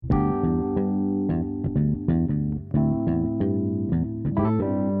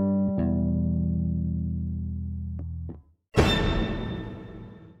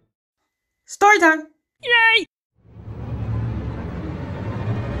Story time. Yay!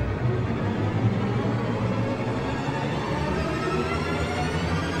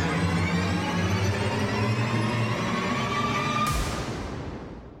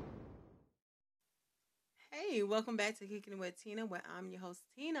 Hey, welcome back to Kicking It with Tina, where I'm your host,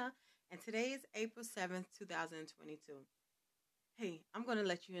 Tina, and today is April 7th, 2022. Hey, I'm going to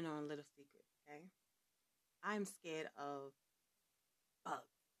let you in on a little secret, okay? I'm scared of bugs.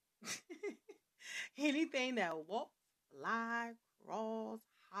 Anything that walks, fly, crawls,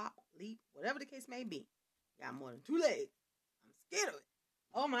 hop, leap, whatever the case may be. Got more than two legs. I'm scared of it.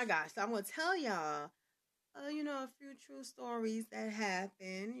 Oh my gosh. So I'm going to tell y'all, a few true stories that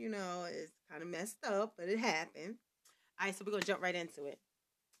happened. It's kind of messed up, but it happened. All right, so we're going to jump right into it.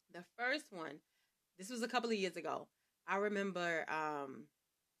 The first one, this was a couple of years ago. I remember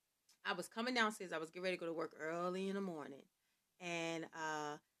I was coming downstairs. I was getting ready to go to work early in the morning. And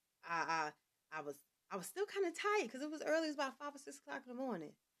I was still kind of tired because it was early. It was about 5 or 6 o'clock in the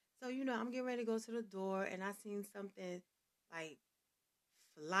morning. So, I'm getting ready to go to the door, and I seen something like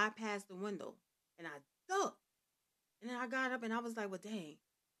fly past the window. And I ducked. And then I got up, and I was like, well, dang.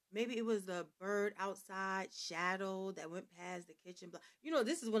 Maybe it was the bird outside shadow that went past the kitchen.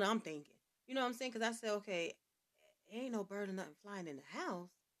 This is what I'm thinking. You know what I'm saying? Because I said, okay, ain't no bird or nothing flying in the house.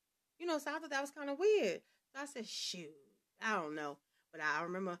 So I thought that was kind of weird. So I said, shoot, I don't know. But I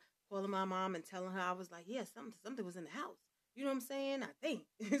remember calling my mom and telling her, I was like, yeah, something was in the house. You know what I'm saying? I think.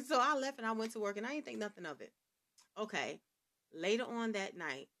 So I left and I went to work and I didn't think nothing of it. Okay. Later on that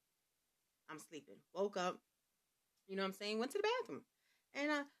night, I'm sleeping. Woke up, you know what I'm saying? Went to the bathroom.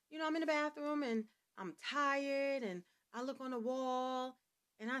 And, I'm in the bathroom and I'm tired and I look on the wall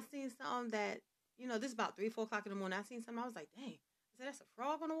and I seen something that, this is about 3, 4 o'clock in the morning. I seen something. I was like, dang. I said, that's a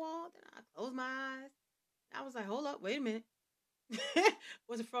frog on the wall. Then I closed my eyes. I was like, hold up, wait a minute.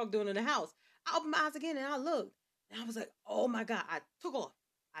 What's a frog doing in the house? I opened my eyes again and I looked. And I was like, oh my God. I took off.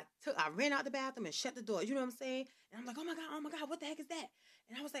 I ran out the bathroom and shut the door. You know what I'm saying? And I'm like, oh my God, what the heck is that?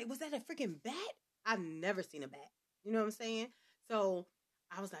 And I was like, was that a freaking bat? I've never seen a bat. You know what I'm saying? So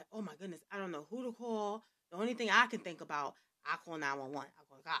I was like, oh my goodness, I don't know who to call. The only thing I can think about, I call 911. I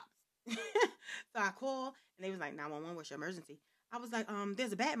call the cops. So I call and they was like, 911, what's your emergency? I was like,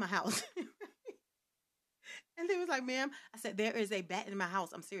 there's a bat in my house. And they was like, ma'am, I said, there is a bat in my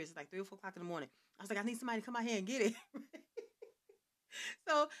house. I'm serious. It's like 3 or 4 o'clock in the morning. I was like, I need somebody to come out here and get it.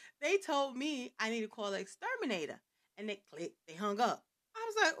 So they told me I need to call an exterminator. And they clicked. They hung up. I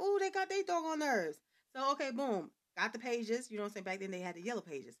was like, oh, they got their doggone nerves. So, okay, boom. Got the pages. You know what I'm saying? Back then they had the yellow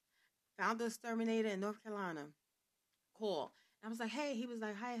pages. Found the exterminator in North Carolina. Call. And I was like, hey. He was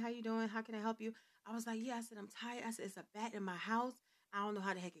like, hi, how you doing? How can I help you? I was like, yeah. I said, I'm tired. I said, it's a bat in my house. I don't know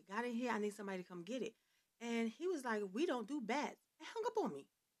how the heck it got in here. I need somebody to come get it. And he was like, we don't do bats. And hung up on me.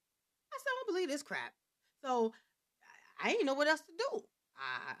 I said, I don't believe this crap. So I didn't know what else to do.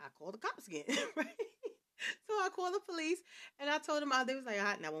 I called the cops again, right? So I called the police and I told them, they was like,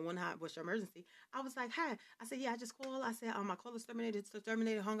 hi, 911, hi, what's your emergency? I was like, hi. I said, yeah, I just called. I said, I called the exterminator. The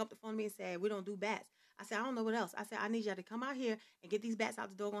exterminator hung up the phone to me and said, we don't do bats. I said, I don't know what else. I said, I need y'all to come out here and get these bats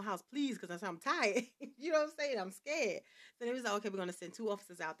out the doggone house, please, because I said, I'm tired. You know what I'm saying? I'm scared. So they was like, okay, we're going to send 2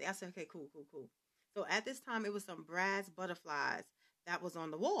 officers out there. I said, okay, cool. So at this time, it was some brass butterflies that was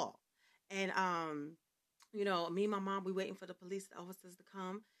on the wall. And, me and my mom, we waiting for the police officers to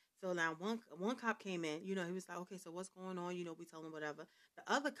come. So now one cop came in, he was like, okay, so what's going on? We told him whatever.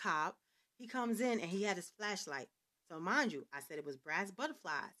 The other cop, he comes in and he had his flashlight. So mind you, I said it was brass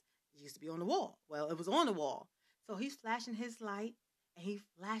butterflies. It used to be on the wall. Well, it was on the wall. So he's flashing his light and he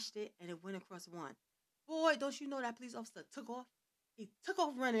flashed it and it went across one. Boy, don't you know that police officer took off? He took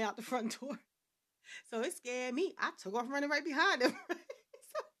off running out the front door. So it scared me. I took off running right behind him.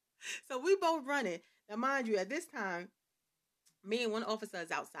 So we both running. Now, mind you, at this time, me and one officer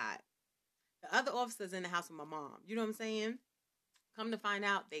is outside. The other officer's in the house with my mom. You know what I'm saying? Come to find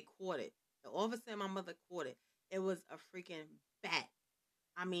out, they caught it. The officer and my mother caught it. It was a freaking bat.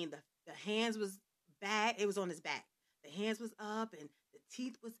 I mean, the hands was back. It was on his back. The hands was up and the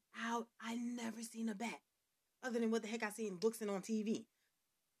teeth was out. I never seen a bat. Other than what the heck I seen books and on TV.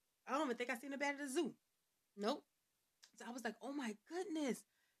 I don't even think I seen a bat at the zoo. Nope. So I was like, oh my goodness.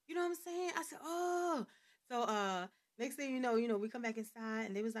 You know what I'm saying? I said, oh. So next thing you know, we come back inside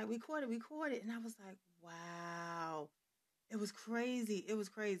and they was like, we caught it. And I was like, wow. It was crazy.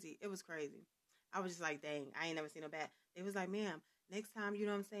 I was just like, dang, I ain't never seen a bat. They was like, ma'am, next time, you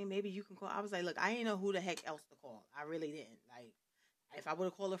know what I'm saying? Maybe you can call. I was like, look, I ain't know who the heck else to call. I really didn't. Like, if I would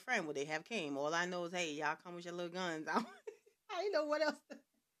have called a friend, would they have came? All I know is, hey, y'all come with your little guns. I didn't know what else to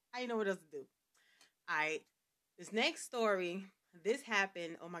do. All right. This next story, This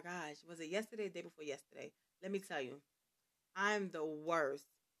happened, oh my gosh, was it yesterday, the day before yesterday? Let me tell you, I'm the worst.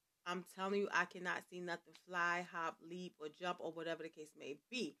 I'm telling you, I cannot see nothing fly, hop, leap, or jump, or whatever the case may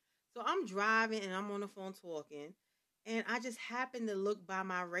be. So I'm driving and I'm on the phone talking, and I just happened to look by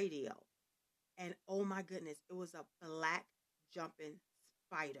my radio. And oh my goodness, it was a black jumping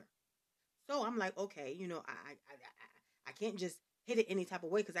spider. So I'm like, okay, I can't just hit it any type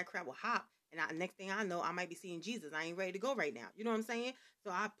of way because that crap will hop. And next thing I know, I might be seeing Jesus. I ain't ready to go right now. You know what I'm saying?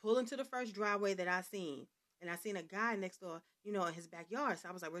 So I pull into the first driveway that I seen. And I seen a guy next door, in his backyard. So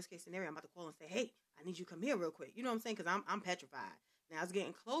I was like, worst case scenario, I'm about to call and say, hey, I need you to come here real quick. You know what I'm saying? Because I'm petrified. Now it's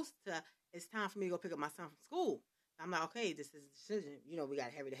getting close to, it's time for me to go pick up my son from school. I'm like, okay, this is a decision. We got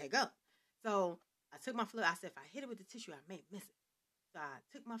to hurry the heck up. So I took my flip. I said, if I hit it with the tissue, I may miss it. So I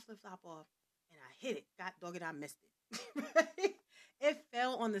took my flip flop off and I hit it. God dog it, I missed it. It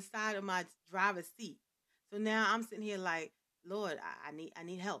fell on the side of my driver's seat. So now I'm sitting here like, Lord, I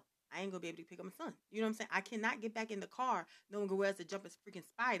need help. I ain't gonna be able to pick up my son. You know what I'm saying? I cannot get back in the car knowing where's the jumping freaking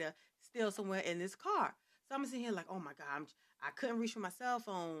spider still somewhere in this car. So I'm sitting here like, oh my God, I couldn't reach for my cell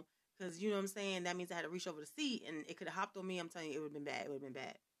phone because you know what I'm saying? That means I had to reach over the seat and it could have hopped on me. I'm telling you, it would have been bad. It would have been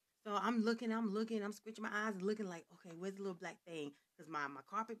bad. So I'm looking, I'm scratching my eyes and looking like, okay, where's the little black thing? Because my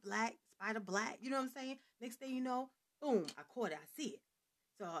carpet black, spider black, you know what I'm saying? Next thing you know, boom, I caught it, I see it.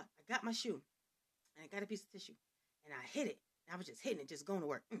 So I got my shoe and I got a piece of tissue and I hit it. And I was just hitting it, just going to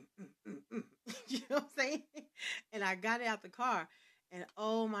work. You know what I'm saying? And I got it out the car and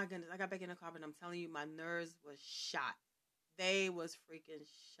oh my goodness, I got back in the car, but I'm telling you, my nerves was shot. They was freaking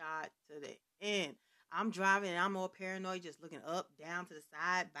shot to the end. I'm driving and I'm all paranoid, just looking up, down, to the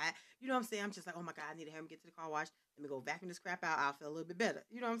side, back. You know what I'm saying? I'm just like, oh my God, I need to have him get to the car wash. Let me go vacuum this crap out. I'll feel a little bit better.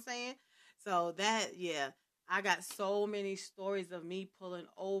 You know what I'm saying? So I got so many stories of me pulling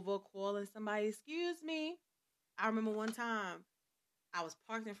over, calling somebody, excuse me. I remember one time I was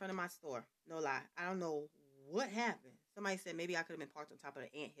parked in front of my store. No lie. I don't know what happened. Somebody said maybe I could have been parked on top of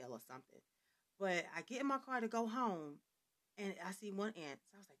the anthill or something. But I get in my car to go home and I see one ant.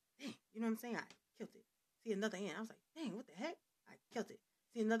 So I was like, dang, you know what I'm saying? I killed it. See another ant. I was like, dang, what the heck? I killed it.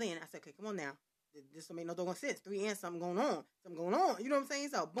 See another ant. I said, okay, come on now. This don't make no doggone sense. 3 ants, something going on. Something going on. You know what I'm saying?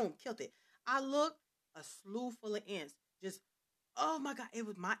 So boom, killed it. I looked, a slew full of ants. Just, oh my God. It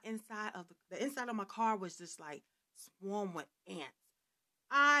was my inside of the inside of my car was just like swarmed with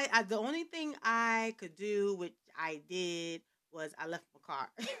ants. The only thing I could do, which I did, was I left my car.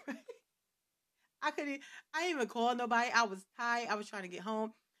 I couldn't. I didn't even call nobody. I was tired. I was trying to get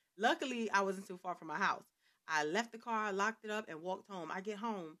home. Luckily, I wasn't too far from my house. I left the car, locked it up, and walked home. I get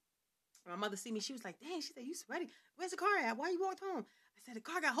home. My mother see me. She was like, "Dang!" She said, "You sweaty? Where's the car at? Why you walked home?" I said, "The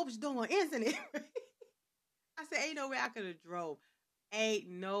car got hopeless doing ants in it." I said, "Ain't no way I could have drove. Ain't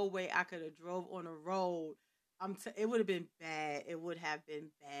no way I could have drove on the road. It would have been bad. It would have been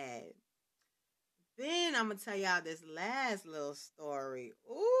bad." Then I'm gonna tell y'all this last little story.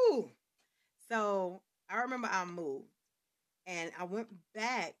 Ooh. So I remember I moved and I went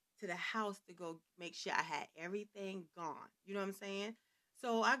back to the house to go make sure I had everything gone. You know what I'm saying?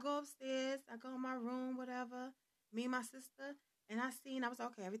 So I go upstairs, I go in my room, whatever, me and my sister, and I was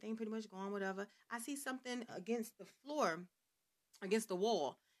okay, everything pretty much gone, whatever. I see something against the floor, against the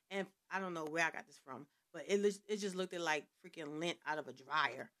wall, and I don't know where I got this from, but it just looked like freaking lint out of a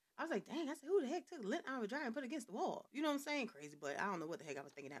dryer. I was like, dang, I said, who the heck took lint out of a dryer and put it against the wall? You know what I'm saying? Crazy, but I don't know what the heck I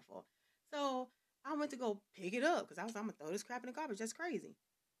was thinking that for. So I went to go pick it up because I'm going to throw this crap in the garbage. That's crazy.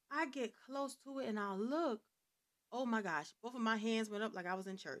 I get close to it and I look. Oh my gosh. Both of my hands went up like I was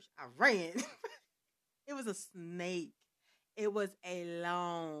in church. I ran. It was a snake. It was a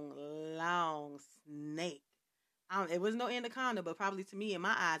long, long snake. It was no anaconda, but probably to me, in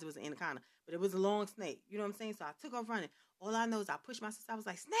my eyes, it was an anaconda. But it was a long snake. You know what I'm saying? So I took off running. All I know is I pushed my sister. I was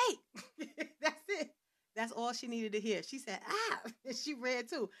like, snake! That's it. That's all she needed to hear. She said, ah! And she ran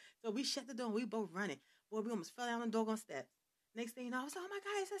too. So we shut the door and we both running. Boy, we almost fell down the doggone steps. Next thing you know, I was like, oh my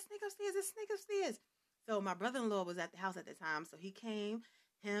God, it's a snake upstairs. It's a snake upstairs. So my brother-in-law was at the house at the time. So he came,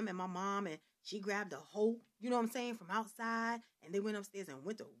 him and my mom, and she grabbed a hoe, you know what I'm saying, from outside. And they went upstairs and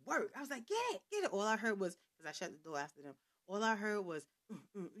went to work. I was like, get it, get it. All I heard was, because I shut the door after them, all I heard was,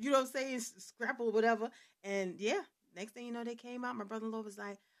 you know what I'm saying, scrapple or whatever. And yeah, next thing you know, they came out. My brother-in-law was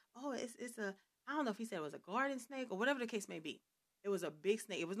like, oh, it's a, I don't know if he said it was a garden snake or whatever the case may be. It was a big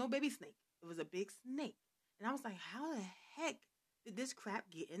snake. It was no baby snake. It was a big snake. And I was like, how the heck did this crap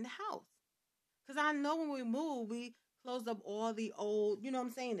get in the house? Because I know when we moved, we closed up all the old, you know what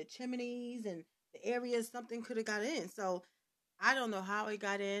I'm saying, the chimneys and the areas something could have got in. So I don't know how it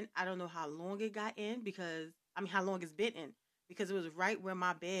got in. I don't know how long it got in how long it's been in. Because it was right where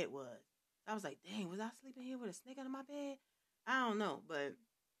my bed was. So I was like, dang, was I sleeping here with a snake under my bed? I don't know, but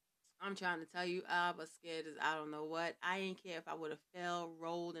I'm trying to tell you, I was scared as I don't know what. I ain't care if I would have fell,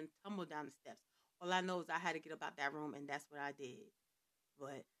 rolled, and tumbled down the steps. All I know is I had to get up out that room, and that's what I did.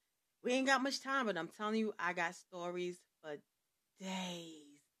 But we ain't got much time, but I'm telling you, I got stories for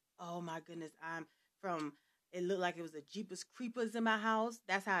days. Oh my goodness. I'm from it looked like it was a Jeepers Creepers in my house.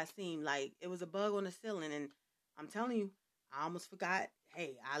 That's how it seemed. Like it was a bug on the ceiling. And I'm telling you, I almost forgot,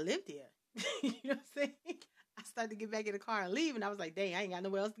 hey, I lived here. You know what I'm saying? I started to get back in the car and leave, and I was like, dang, I ain't got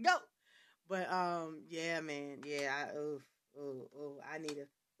nowhere else to go. But yeah, man, yeah, I need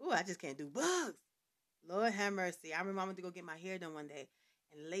I just can't do bugs. Lord have mercy. I remember I went to go get my hair done one day,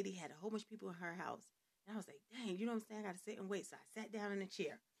 and the lady had a whole bunch of people in her house. And I was like, dang, you know what I'm saying? I got to sit and wait. So I sat down in a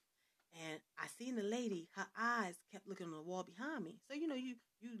chair. And I seen the lady, her eyes kept looking on the wall behind me. So, you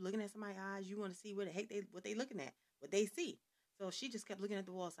looking at somebody's eyes, you want to see what the heck what they looking at, what they see. So she just kept looking at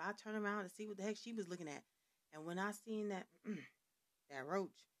the wall. So I turned around to see what the heck she was looking at. And when I seen that roach,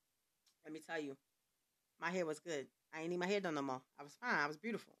 let me tell you, my hair was good. I ain't need my hair done no more. I was fine. I was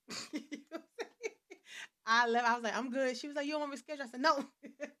beautiful. You know what I'm saying? I left. I was like, I'm good. She was like, you don't want me to schedule? I said, no.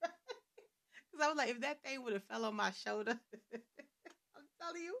 Because I was like, if that thing would have fell on my shoulder, I'm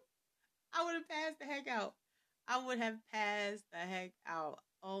telling you, I would have passed the heck out. I would have passed the heck out.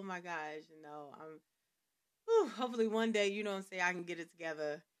 Oh my gosh, hopefully one day, you know what I'm saying, I can get it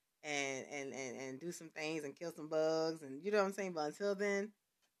together and do some things and kill some bugs and you know what I'm saying. But until then,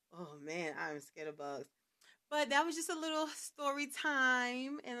 oh man, I'm scared of bugs. But that was just a little story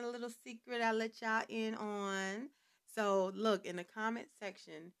time and a little secret I let y'all in on. So look in the comment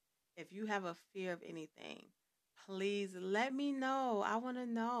section if you have a fear of anything. Please let me know. I want to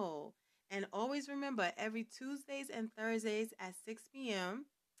know. And always remember, every Tuesdays and Thursdays at 6 p.m.,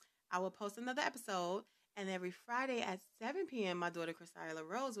 I will post another episode. And every Friday at 7 p.m., my daughter, Christila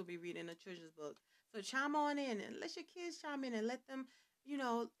Rose, will be reading a children's book. So chime on in and let your kids chime in and let them,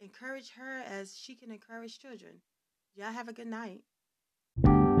 encourage her as she can encourage children. Y'all have a good night.